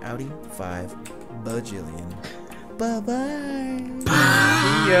 We are outie 5 bajillion. Bye bye.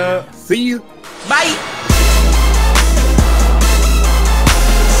 See ya. See you. Bye.